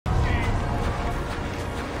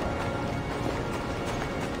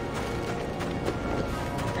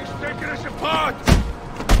apart!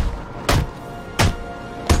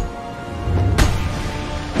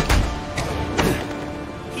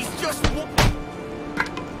 He's just...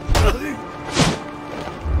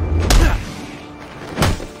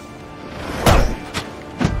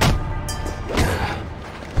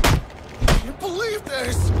 I can't believe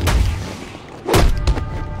this!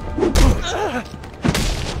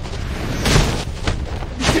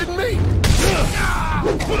 You kidding me?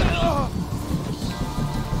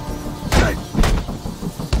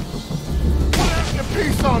 What happened to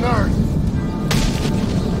peace on Earth?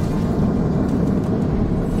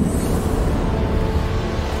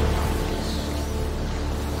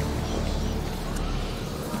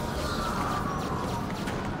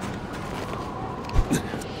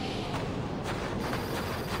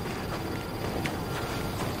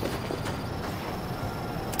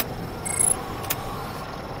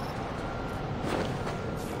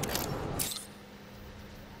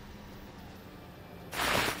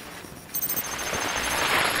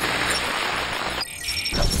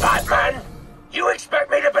 Batman? You expect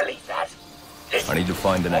me to believe that? I need to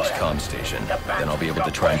find the next comm station. Then I'll be able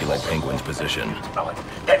to triangulate Penguin's position.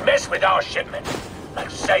 Then mess with our shipment, like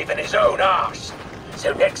saving his own arse.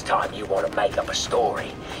 So next time you want to make up a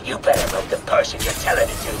story, you better hope the person you're telling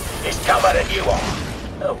it to is dumber than you are.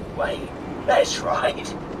 Oh, wait. That's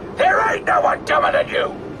right. There ain't no one dumber than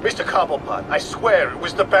you. Mr. Cobblepot, I swear it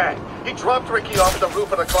was the bat. He dropped Ricky off the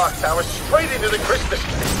roof of the clock tower straight into the Christmas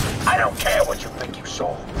tree. I don't care what you think you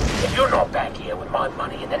saw. If you're not back here with my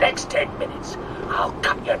money in the next 10 minutes, I'll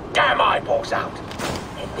cut your damn eyeballs out.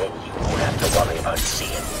 And then you won't have to worry about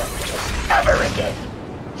seeing them ever again.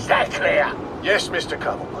 Is that clear? Yes, Mr.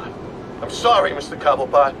 Cobblepot. I'm sorry, Mr.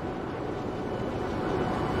 Cobblepot.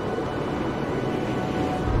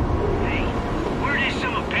 Hey, word is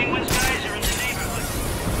some of Penguin's guys are in the neighborhood.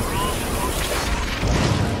 We're all supposed to...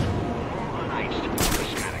 All nights to do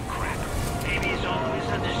this kind of crap. Maybe it's all a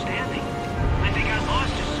misunderstanding. Like they got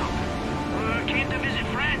lost or something. Or came to visit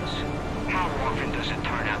friends. How often does it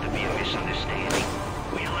turn out to be a misunderstanding?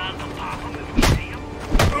 We allowed to pop them if we see them?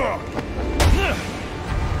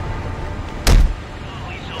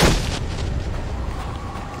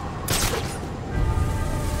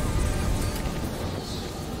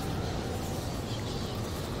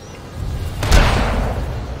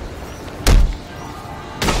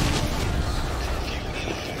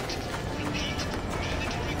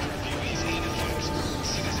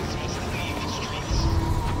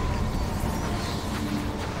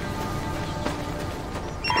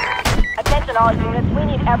 Attention all units, we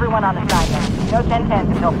need everyone on assignment. No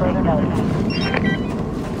 10-10s until further notice.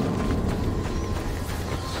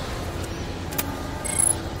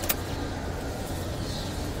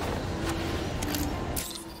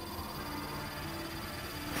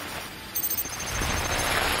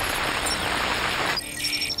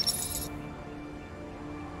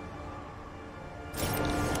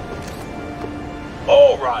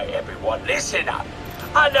 All right, everyone, listen up.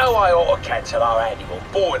 I know I ought to cancel our annual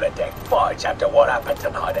boiler deck fights after what happened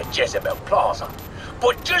tonight at Jezebel Plaza.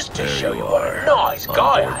 But just to show you what a nice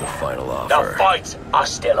guy I the am, final offer. the fights are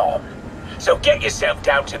still on. So get yourself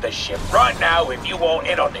down to the ship right now if you want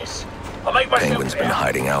in on this. I'll make myself Penguin's been clear.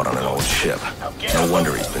 hiding out on an old ship. Now get No on wonder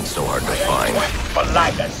board. he's been so hard to I ain't find. waiting for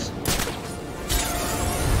laggers.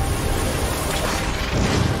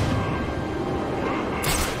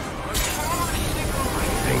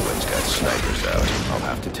 Penguin's got snipers out. I'll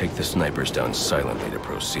have to take the snipers down silently to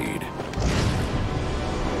proceed.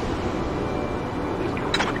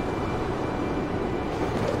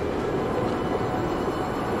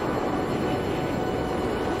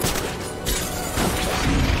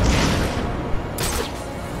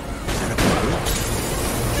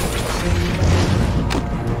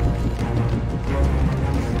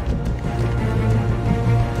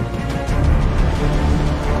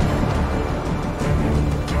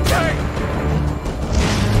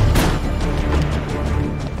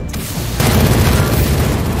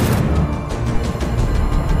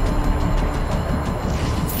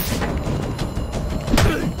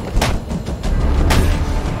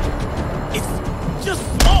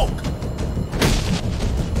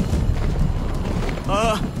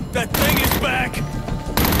 That thing is back!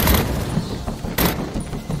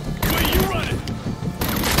 Where you running?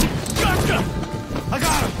 Gotcha! I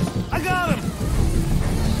got him! I got him!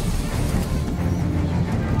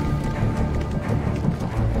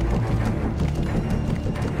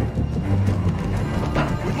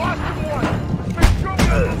 We lost him one! Make sure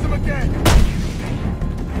we lose him again!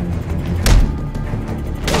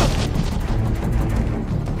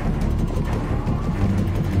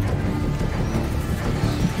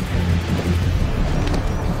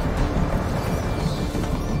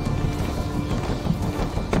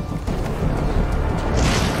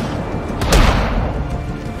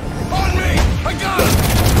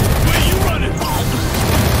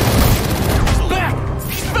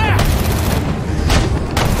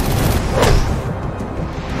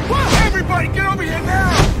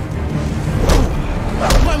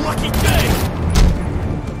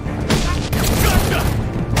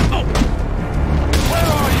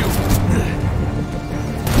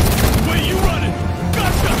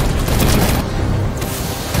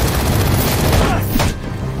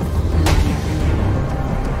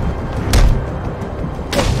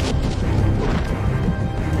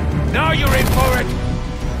 know you're in for it!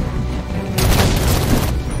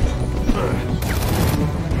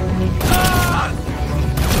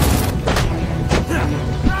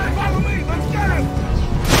 Follow me! Let's get him!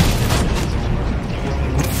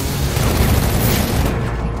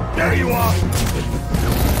 There you are!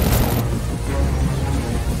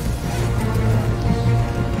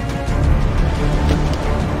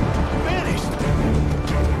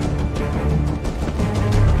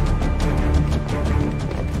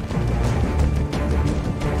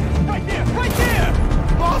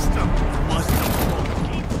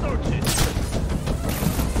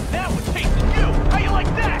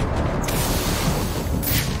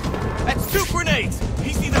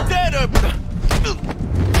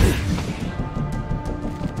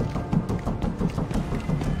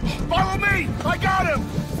 Follow me! I got him!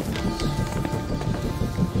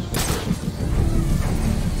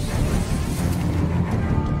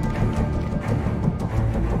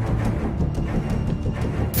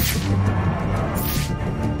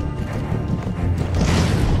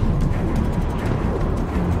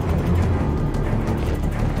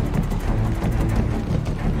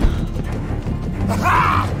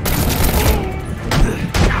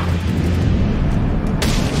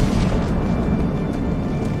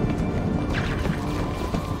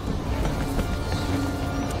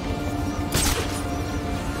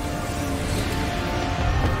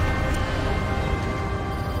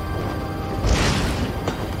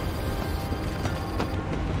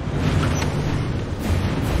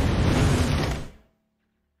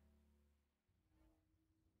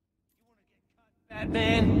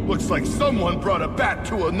 Batman! Looks like someone brought a bat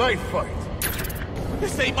to a knife fight.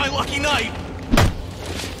 This ain't my lucky night!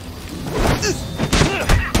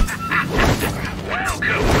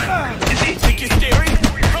 Welcome. Think you're scary?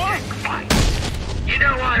 Huh? You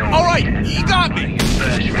know I Alright, you got me!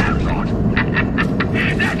 first round lot.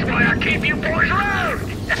 That's why I keep you boys around.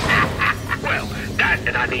 Well, that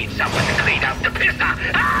and I need someone to clean up the pisser.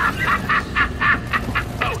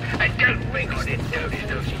 Oh, and don't ring on it, notice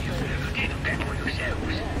those of you who didn't bet for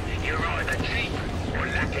yourselves. You're either cheap or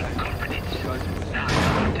lacking confidence. Not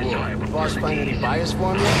undesirable. Boss find any bias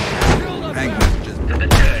for me? To the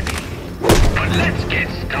journey. But let's get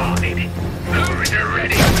started. Who's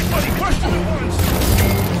ready? Everybody question at once.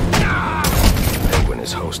 Penguin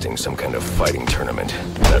is hosting some kind of fighting tournament.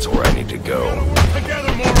 That's where I need to go.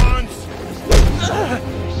 Together, morons!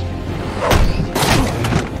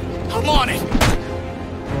 I'm on it!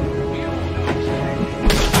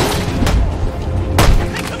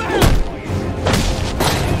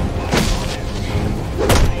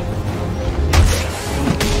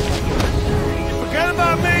 Forget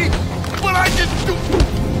about me! What I just do!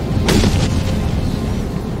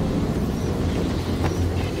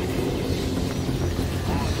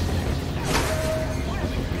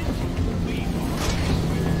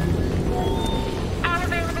 All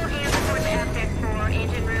available hands for the asset for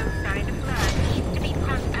engine room starting to flood. Needs to be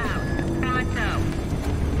pumped out. Pronto.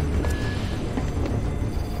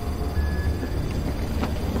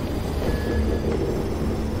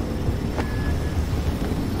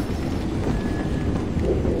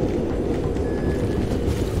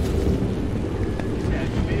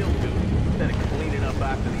 Instead of cleaning up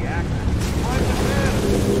after the accident. Why the man?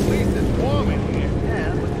 At least it's warm in here.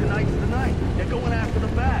 Yeah, but tonight's the night. They're going after the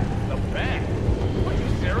bat. The bat? Are you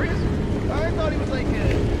serious? I thought he was like a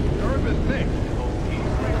urban thing. Oh, he's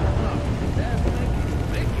real enough. That's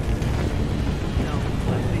Mickey. You know,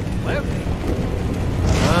 Lefty.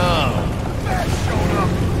 Oh. Bat showed up.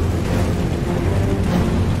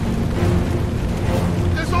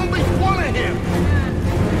 There's only one of him.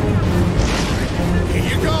 Here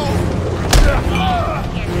you go.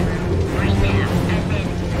 Engine room. Right now.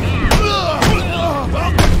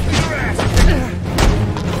 As in now.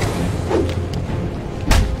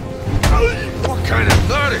 What kind of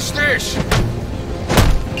nut is this?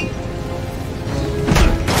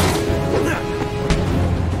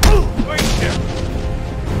 Wait,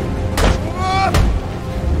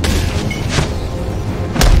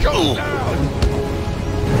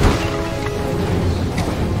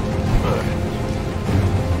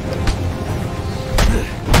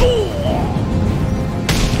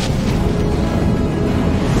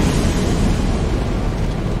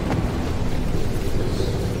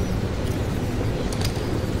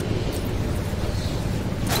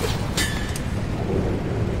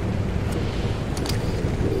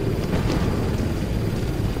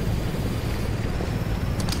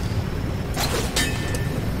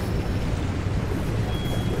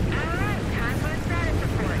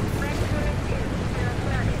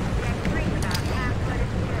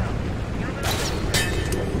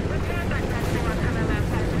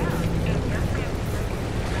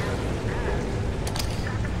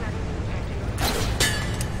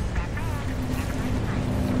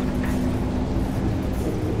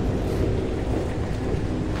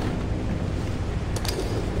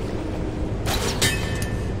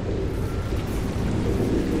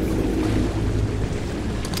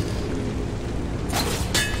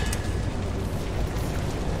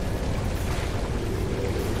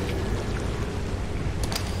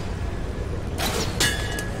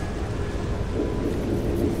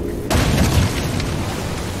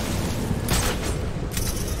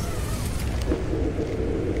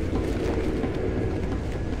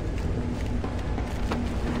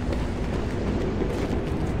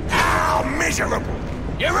 miserable.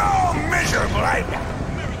 You're all miserable, ain't you?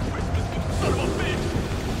 Son of a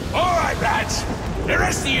bitch! All right, lads. The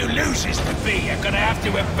rest of you losers to be are gonna have to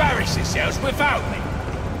embarrass yourselves without me.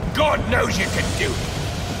 God knows you can do it.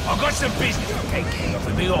 I've got some business to take care of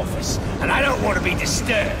in the office, and I don't want to be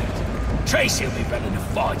disturbed. Tracy will be running the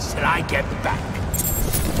fights till I get back.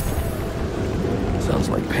 Sounds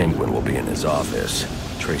like Penguin will be in his office.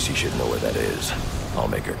 Tracy should know where that is. I'll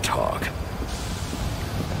make her talk.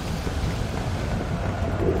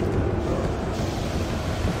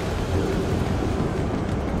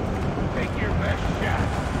 Take your best shot.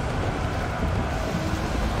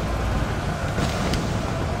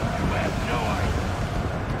 You have no idea.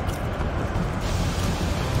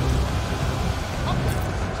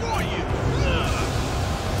 Destroy you!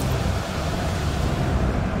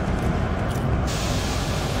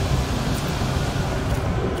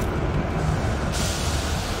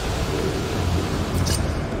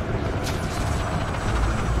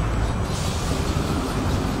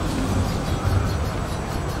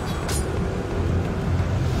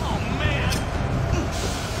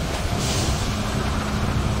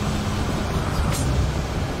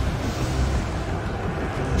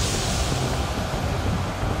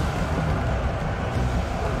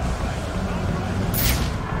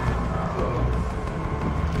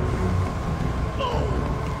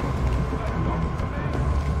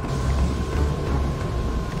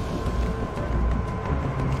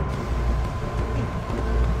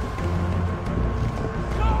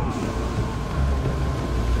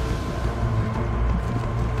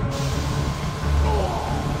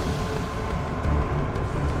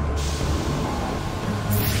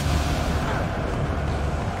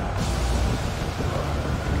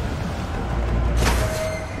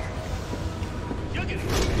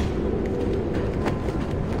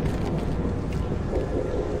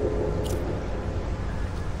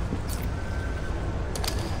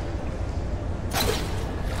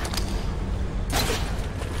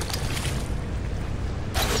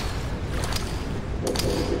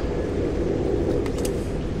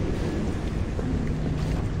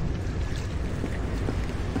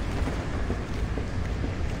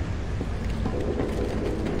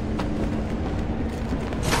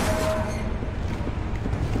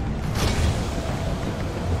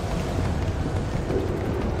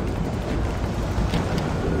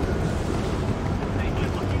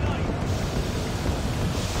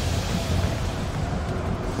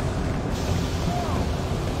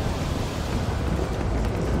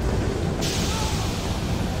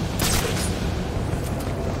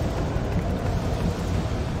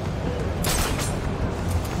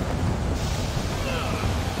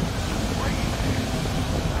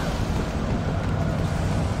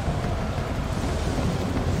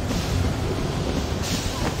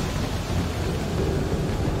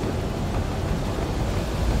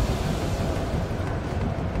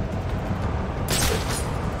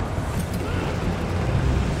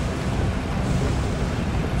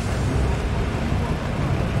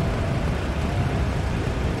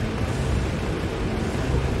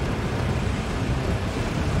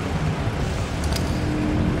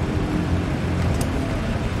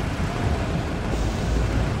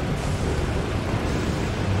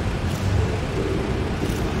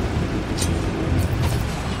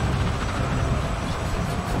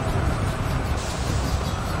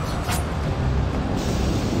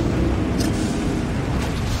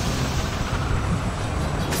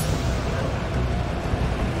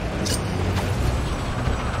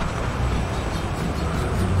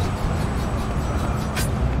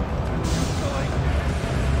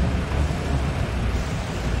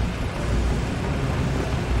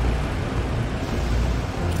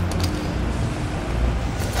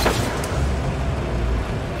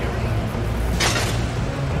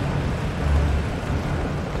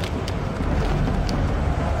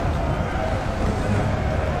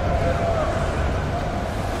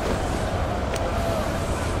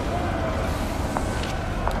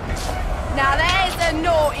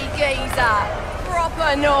 geezer.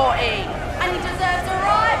 Proper naughty. And he deserves a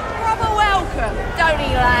right proper welcome, don't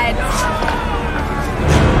he, lads?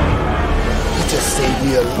 You just saved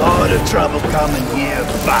me a lot of trouble coming here,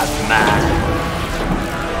 Batman.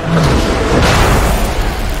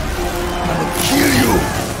 I'm gonna kill you.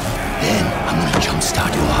 Then I'm gonna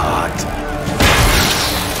jumpstart your heart.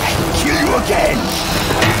 And kill you again.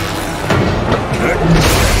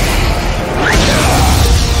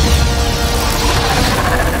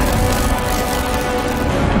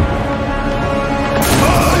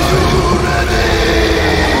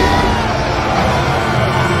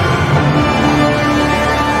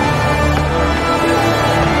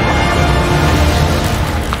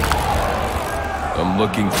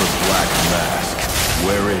 looking for Black Mask.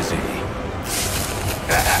 Where is he?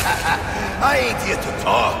 I ain't here to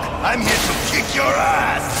talk. I'm here to kick your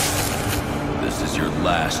ass. This is your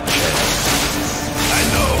last chance. I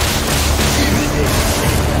know. Even if...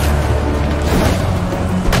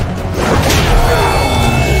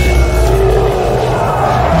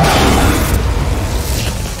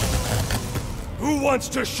 Who wants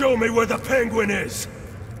to show me where the penguin is?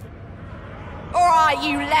 Alright,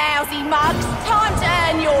 you lousy mugs. Time to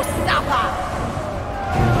earn your supper.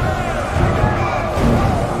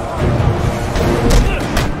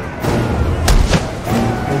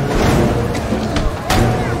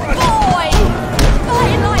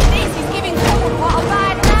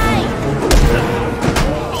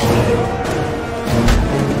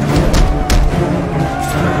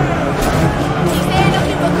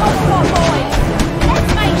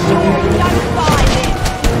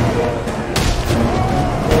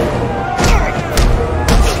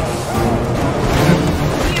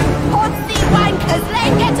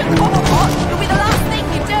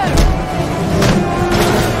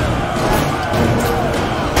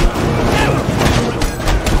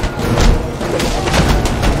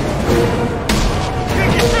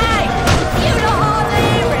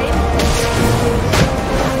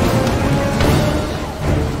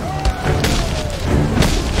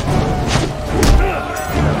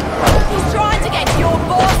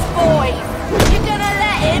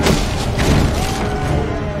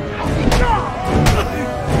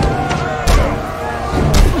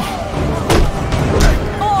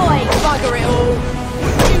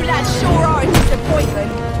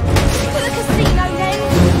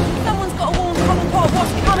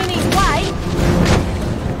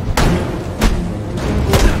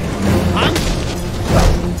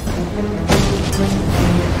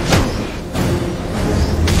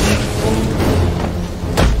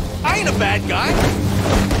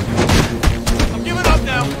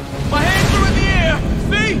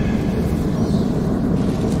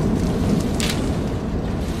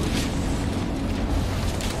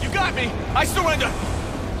 I surrender!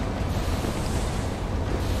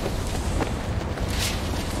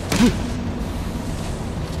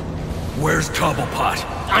 Where's Cobblepot?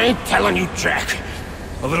 I ain't telling you, Jack.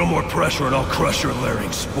 A little more pressure and I'll crush your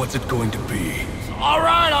larynx. What's it going to be? All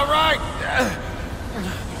right.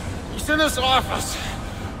 He's in his office.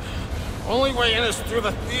 Only way in is through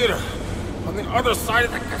the theater, on the other side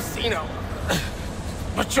of the casino.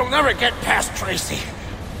 But you'll never get past Tracy.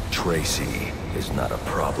 Tracy is not a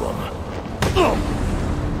problem.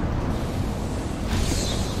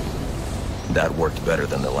 That worked better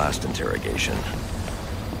than the last interrogation.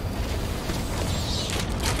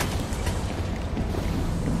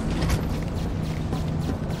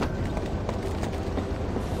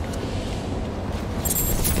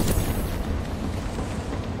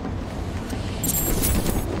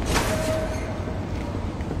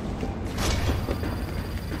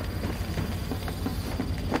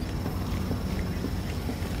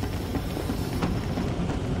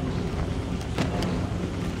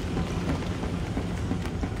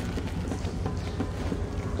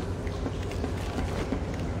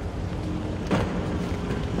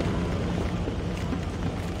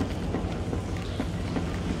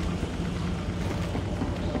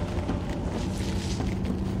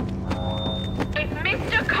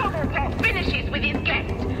 Finishes with his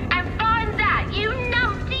guest and finds out you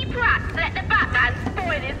numpty brats let the Batman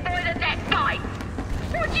spoil his boiler deck fight.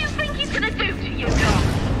 What do you think he's gonna do to you, dog?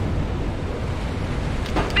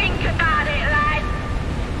 Think about it, lad.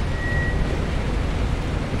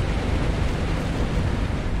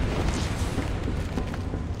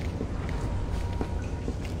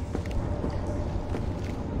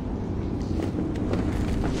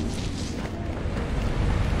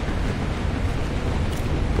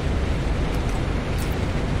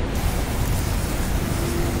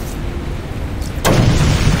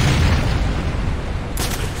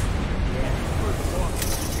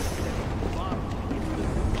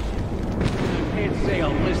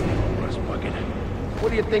 What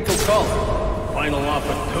do you think he'll call it? Final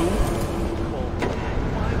offer 2?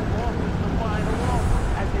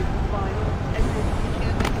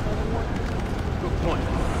 Good point.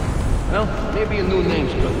 Well, maybe a new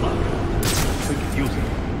name's good luck. We could use it.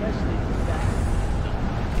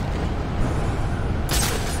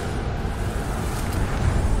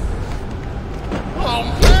 Oh,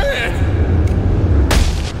 man!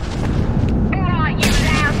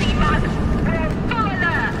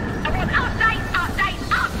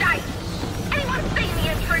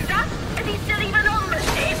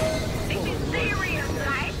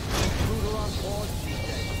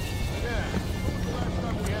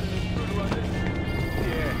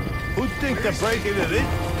 Who'd think to break into this?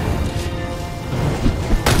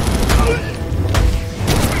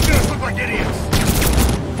 Making us look like idiots!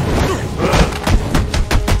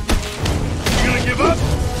 You gonna give up?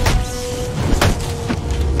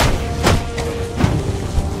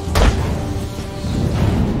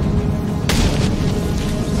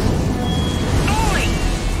 Oi!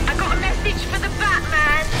 I got a message for the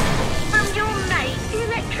Batman. From your mate, the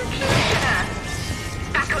electrocutioner.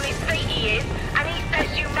 Back on his feet he is, and he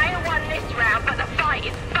says you may have won this round, but the fight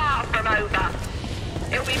is far from over.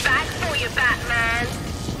 He'll be back for you, Batman.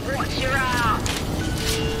 Watch your ass.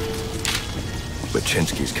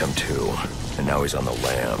 Baczynski's come to, and now he's on the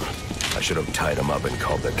lam. I should have tied him up and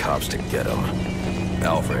called the cops to get him.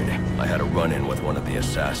 Alfred, I had a run-in with one of the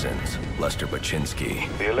assassins, Lester Baczynski.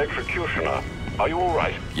 The electrocutioner. Are you all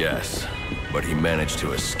right? Yes, but he managed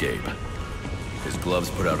to escape. His gloves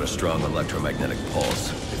put out a strong electromagnetic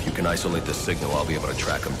pulse. If you can isolate the signal, I'll be able to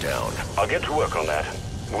track him down. I'll get to work on that.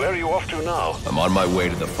 Where are you off to now? I'm on my way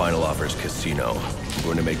to the Final Offers casino. I'm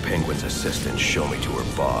going to make Penguin's assistant show me to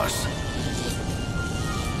her boss.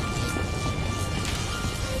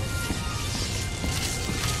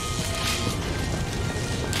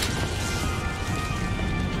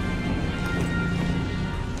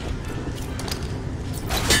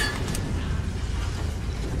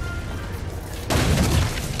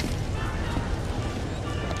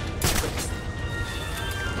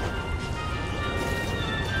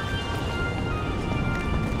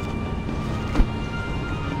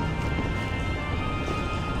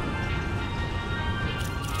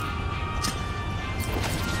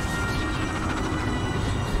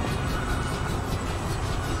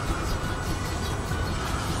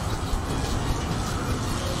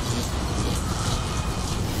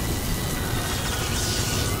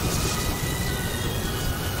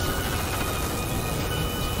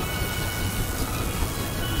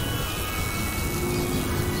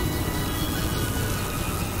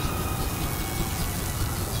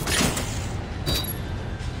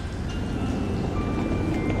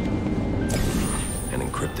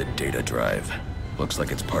 Data drive. Looks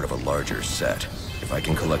like it's part of a larger set. If I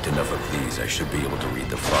can collect enough of these, I should be able to read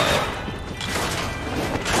the file.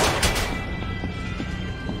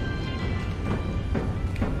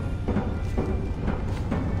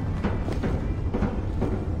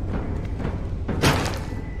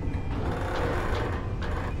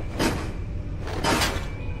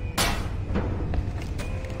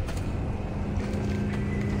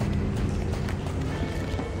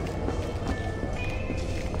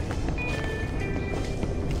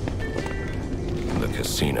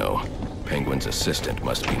 Casino. Penguin's assistant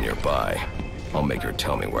must be nearby. I'll make her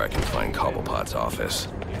tell me where I can find Cobblepot's office.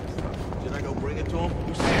 Did I go bring it to him?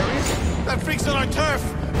 You serious? That freak's on our turf!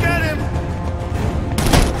 Get him!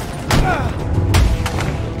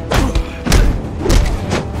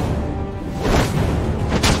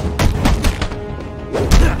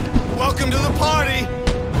 Welcome to the party!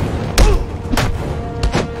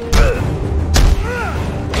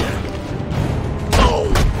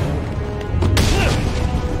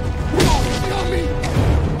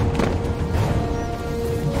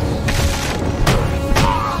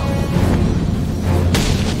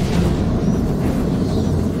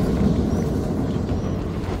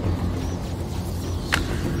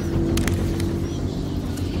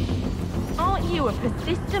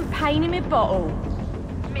 Persistent pain in my bottle.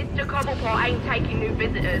 Mr. Cobblepot ain't taking new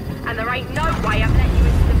visitors, and there ain't no way I'm letting you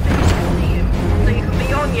into the business museum, so you can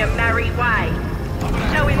be on your merry way.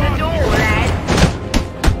 Show him the door, lad.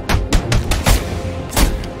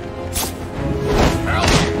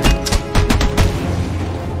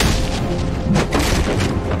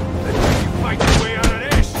 Fight your way out of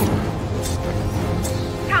this!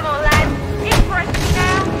 Come on, lad. Impress me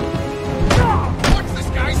now. What's this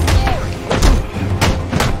guy's story?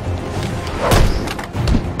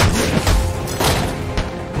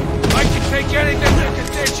 Take anything that can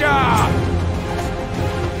stitch up!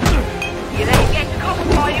 You let him get to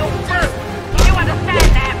Cobblepot, you're through. You understand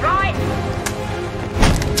that, right?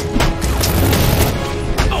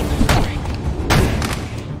 Oh,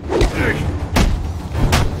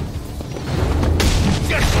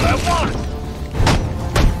 just what I want!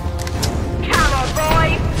 Come on,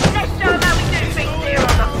 boys. Let's show them how we do things here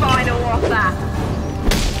on the Final Offer.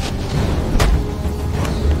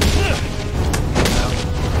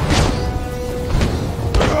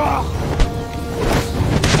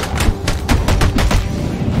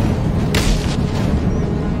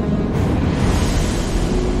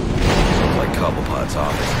 Cobblepot's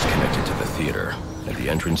office is connected to the theater, and the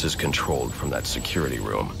entrance is controlled from that security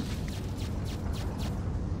room.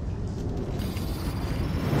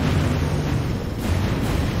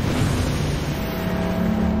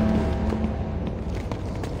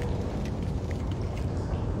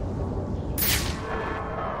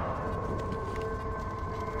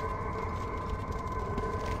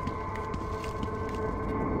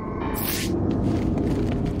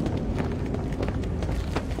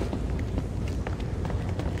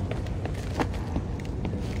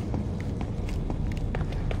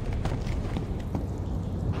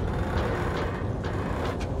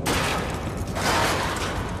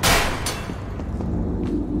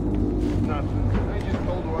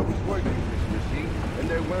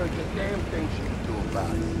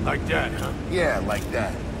 Yeah, like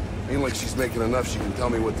that. Ain't like she's making enough she can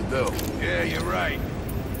tell me what to do. Yeah, you're right.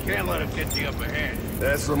 Can't let him get the upper hand.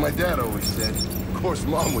 That's what my dad always said. Of course,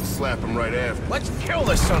 Mom would slap him right after. Let's kill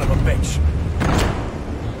this son of a bitch!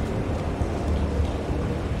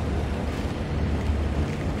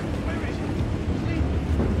 Where is he? See?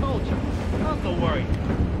 Told you. Not to worry.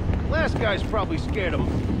 Last guy's probably scared of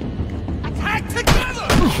him. Attack together!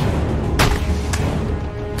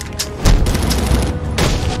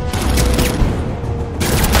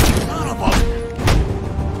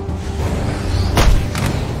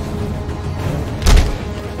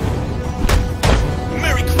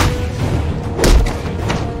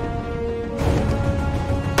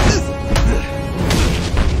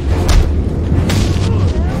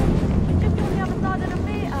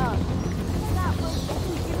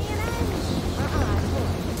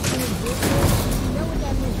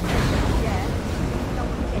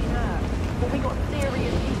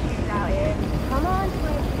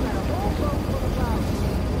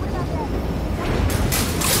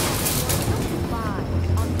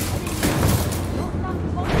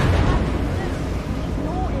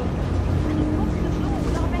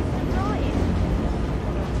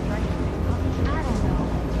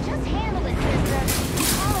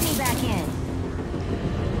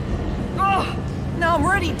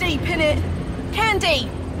 Deep in it. Candy!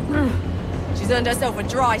 She's earned herself a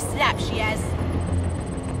dry slap, she has.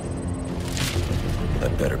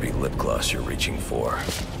 That better be lip gloss you're reaching for.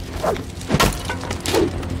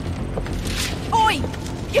 Oi!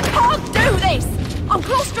 You can't do this! I'm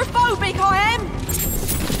claustrophobic, I am!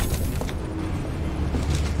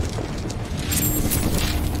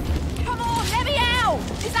 Come on, let me out!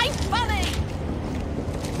 This ain't funny!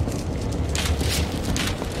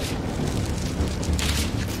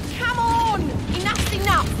 Enough's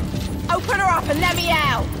enough! Open her up and let me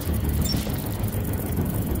out!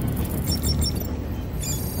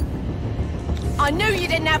 I knew you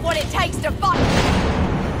didn't have what it takes to fight!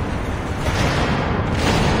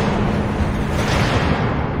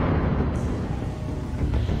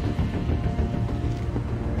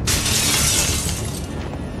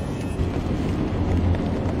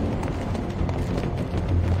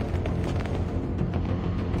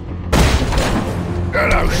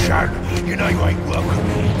 Hello, son. You know you ain't welcome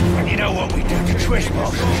here. And you know what we do to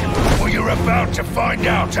trespassers? Well, you're about to find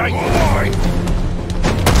out, ain't you, boy?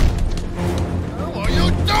 How are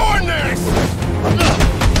you doing this?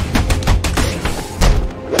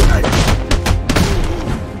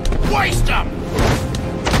 Waste 'em!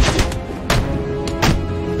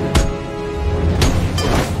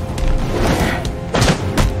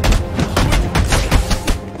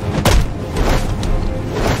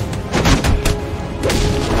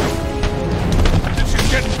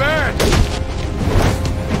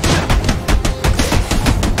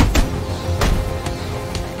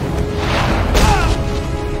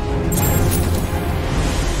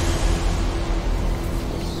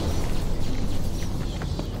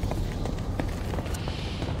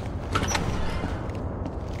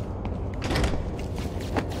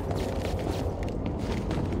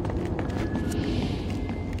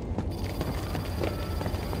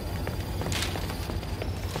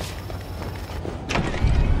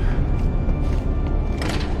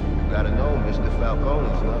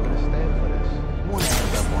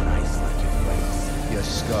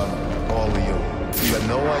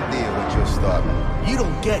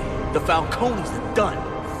 Falcones are done.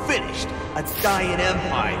 Finished. A dying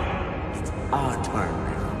empire. It's our turn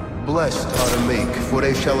now. Blessed are the meek, for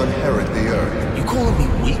they shall inherit the earth. You calling me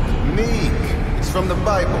weak? Meek. It's from the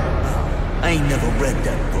Bible. I ain't never read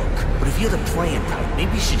that book. But if you're the playing type,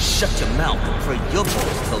 maybe you should shut your mouth and pray your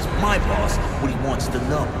boss tells my boss what he wants to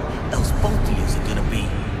know. Else both of you are gonna be,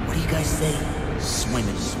 what do you guys say?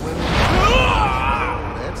 Swimming. Swimming?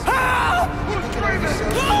 That's... I'm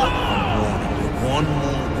warning you, one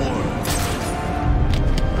more word.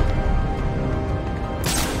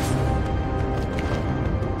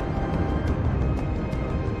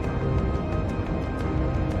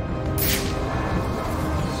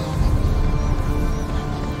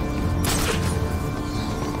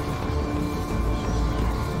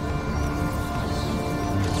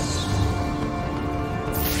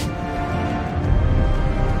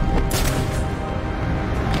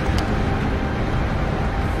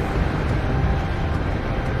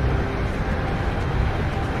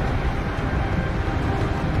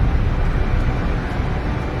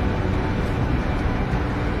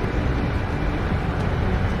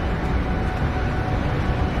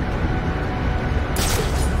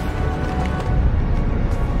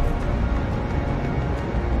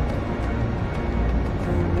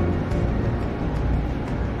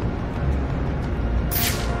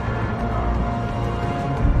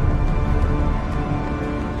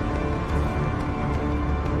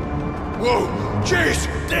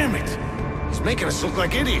 It's making us look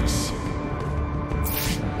like idiots.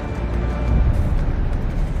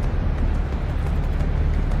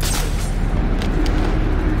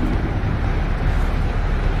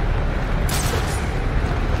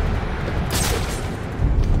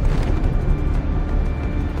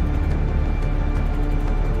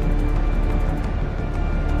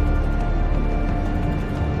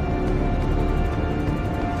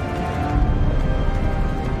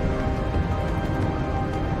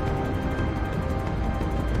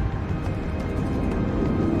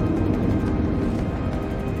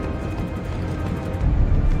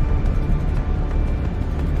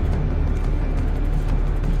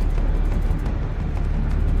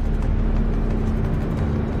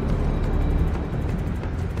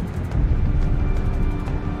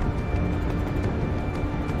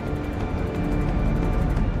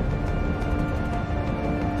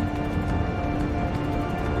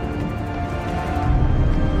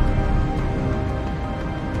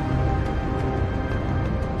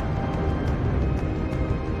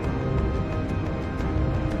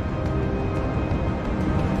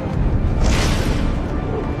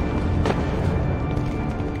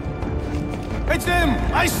 It's him!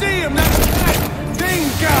 I see him! That's that Ding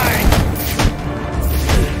guy!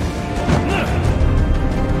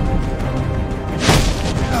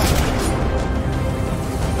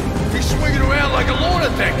 He's swinging around like a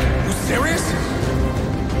lunatic! You serious?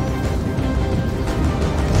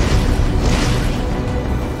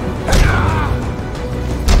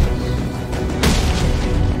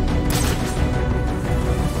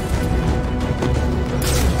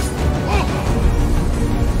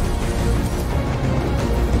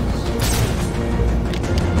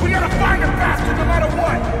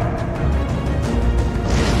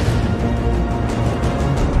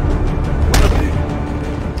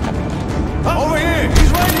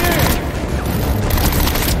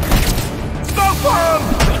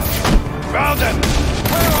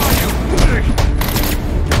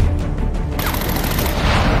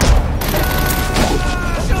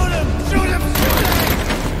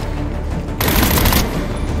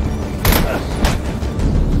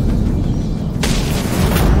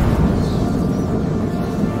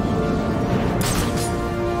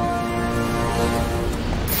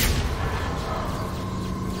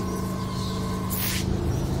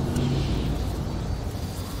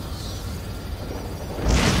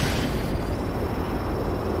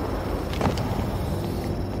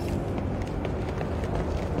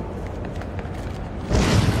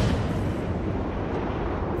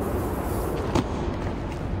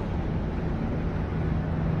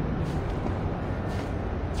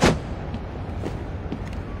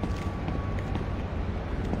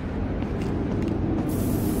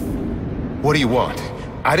 What do you want?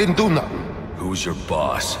 I didn't do nothing. Who's your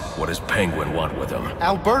boss? What does Penguin want with him?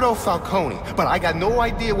 Alberto Falcone, but I got no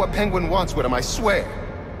idea what Penguin wants with him, I swear.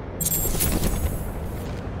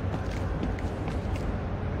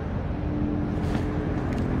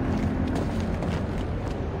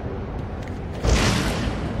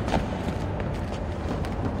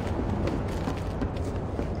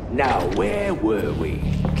 Now, where were we?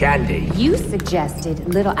 Candy? You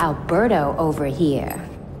suggested little Alberto over here.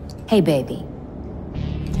 Hey, baby.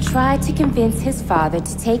 Tried to convince his father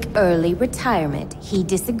to take early retirement. He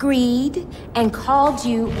disagreed and called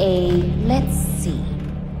you a, let's see,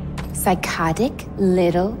 psychotic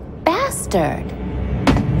little bastard.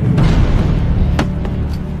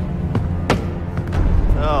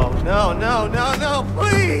 No, no, no, no, no,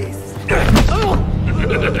 please!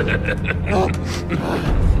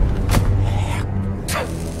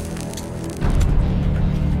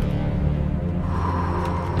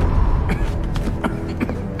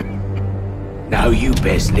 Now you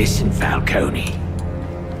best listen, Falcone.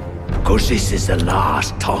 'Cause this is the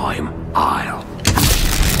last time I'll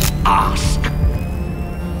ask.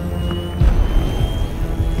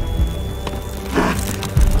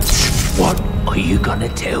 What are you gonna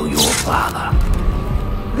tell your father?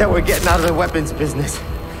 That we're getting out of the weapons business.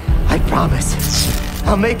 I promise.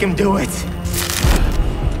 I'll make him do it.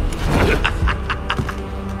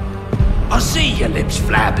 I see your lips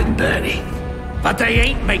flapping, Bernie. But they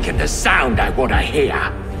ain't making the sound I want to hear.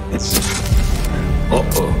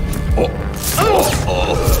 Uh-oh. Oh.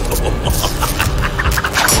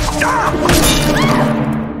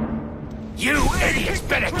 You idiots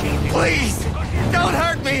better keep it. Please, don't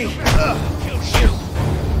hurt me. He'll shoot.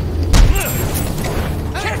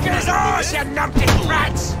 Kick his ass, you numpty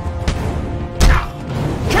rats! Now,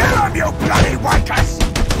 kill him, you bloody wankers!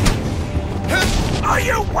 Are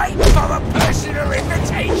you waiting for a personal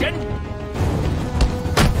invitation?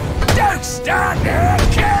 Don't stand there!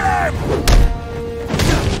 Kill him!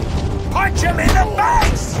 Punch him in the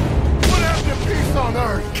face! What happened to peace on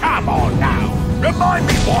Earth? Come on now! Remind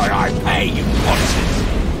me why I pay you monsters!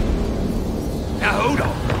 Now hold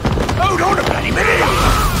on. Hold on a bloody minute!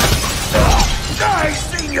 I ain't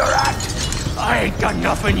seen your act! I ain't done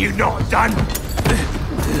nothing you not done!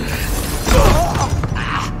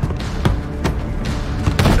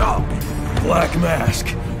 Black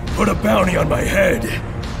Mask. Put a bounty on my head.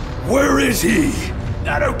 Where is he?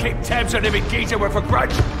 I don't keep tabs on every geezer with a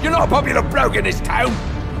grudge. You're not a popular bloke in this town.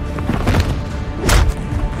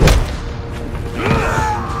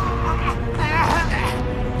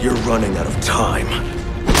 You're running out of time.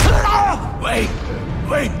 Wait.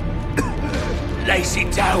 Lacey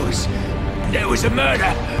Towers. There was a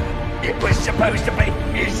murder. It was supposed to be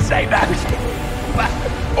his same house.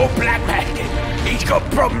 Or Black Mask. He's got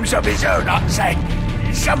problems of his own, I'd say.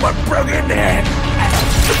 Someone broke in there.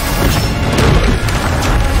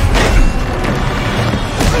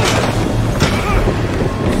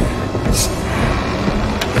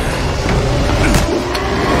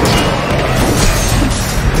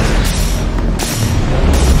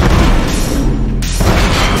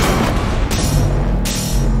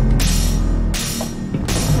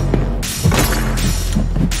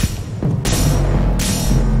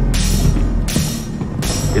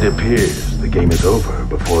 It appears the game is over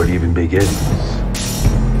before it even begins.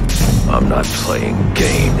 I'm not playing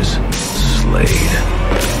games, Slade.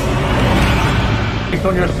 Based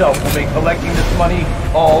on yourself will make collecting this money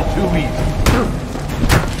all too easy.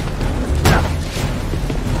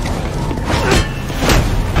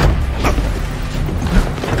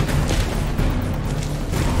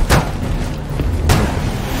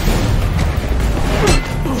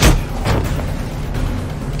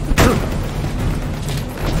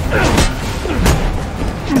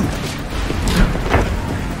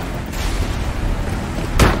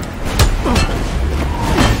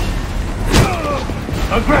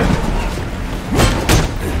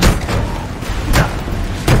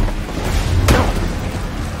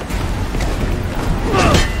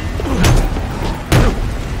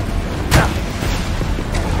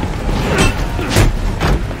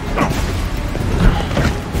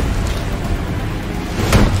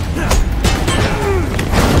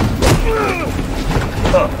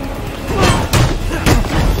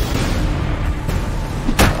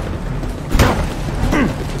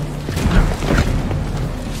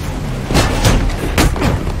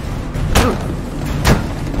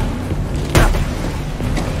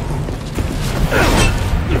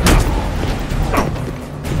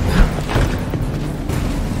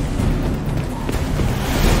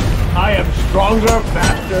 Stronger,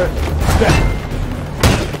 faster, better.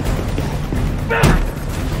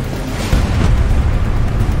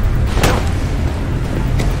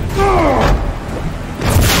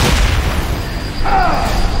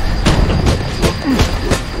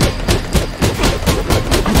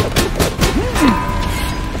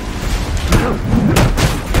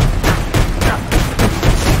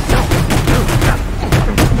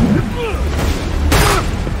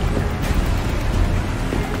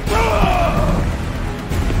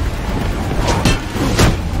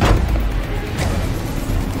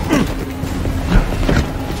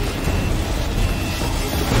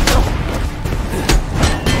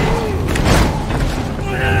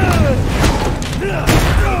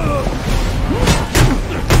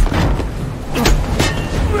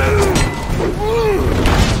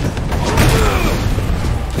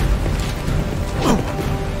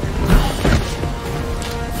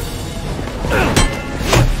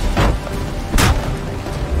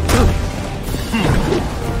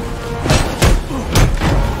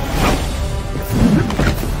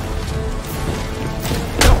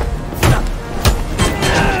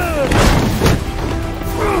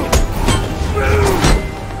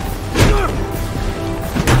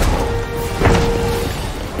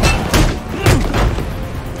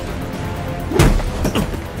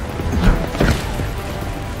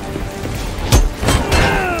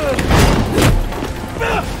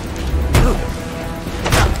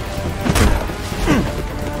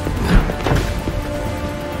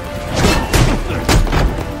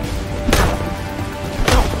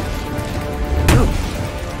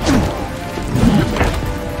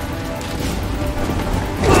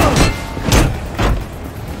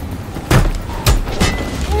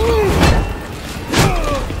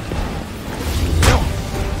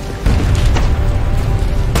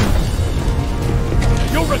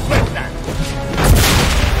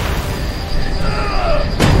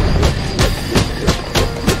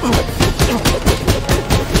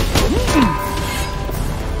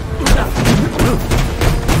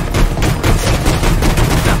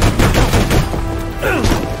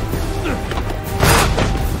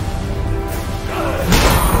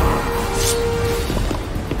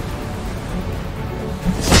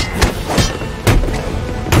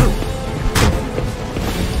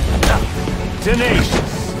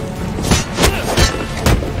 Tenacious.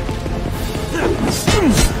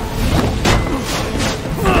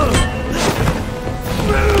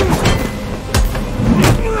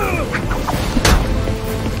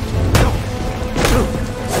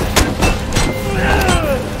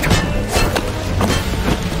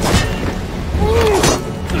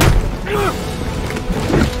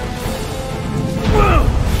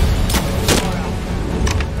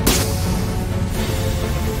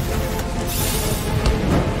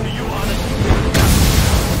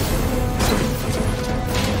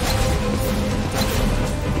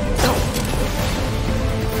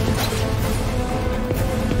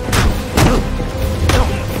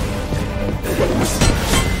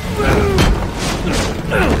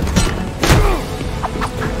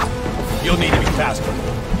 You'll need to be faster.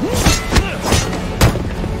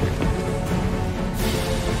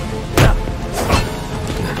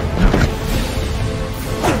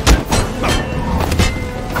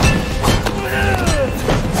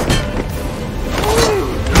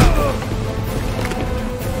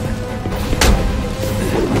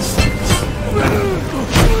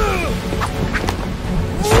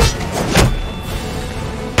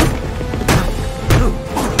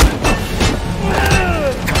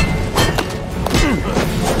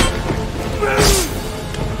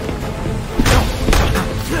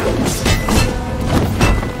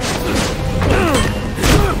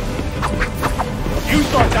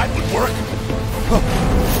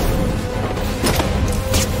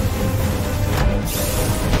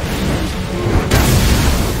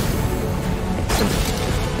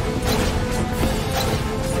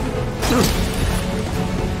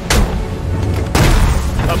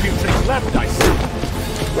 A few tricks left, I see.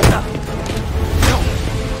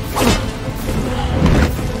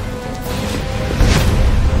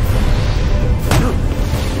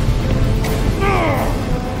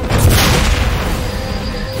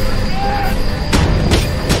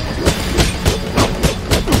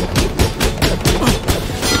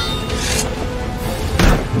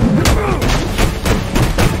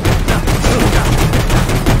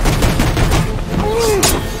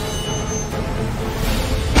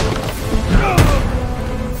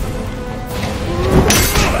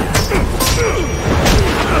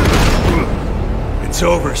 It's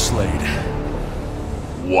over, Slade.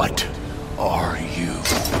 What are you?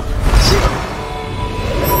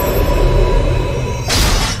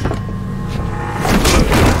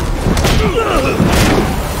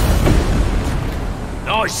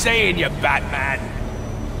 Nice seeing you, Batman.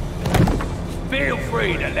 Feel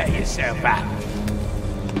free to let yourself out.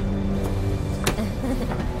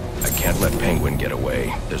 I can't let Penguin get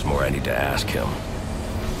away. There's more I need to ask him.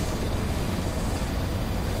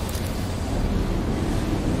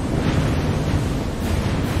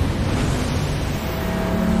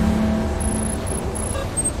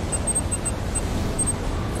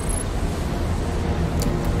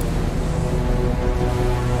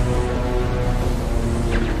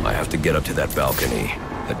 I have to get up to that balcony.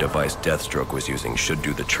 The device Deathstroke was using should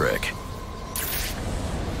do the trick.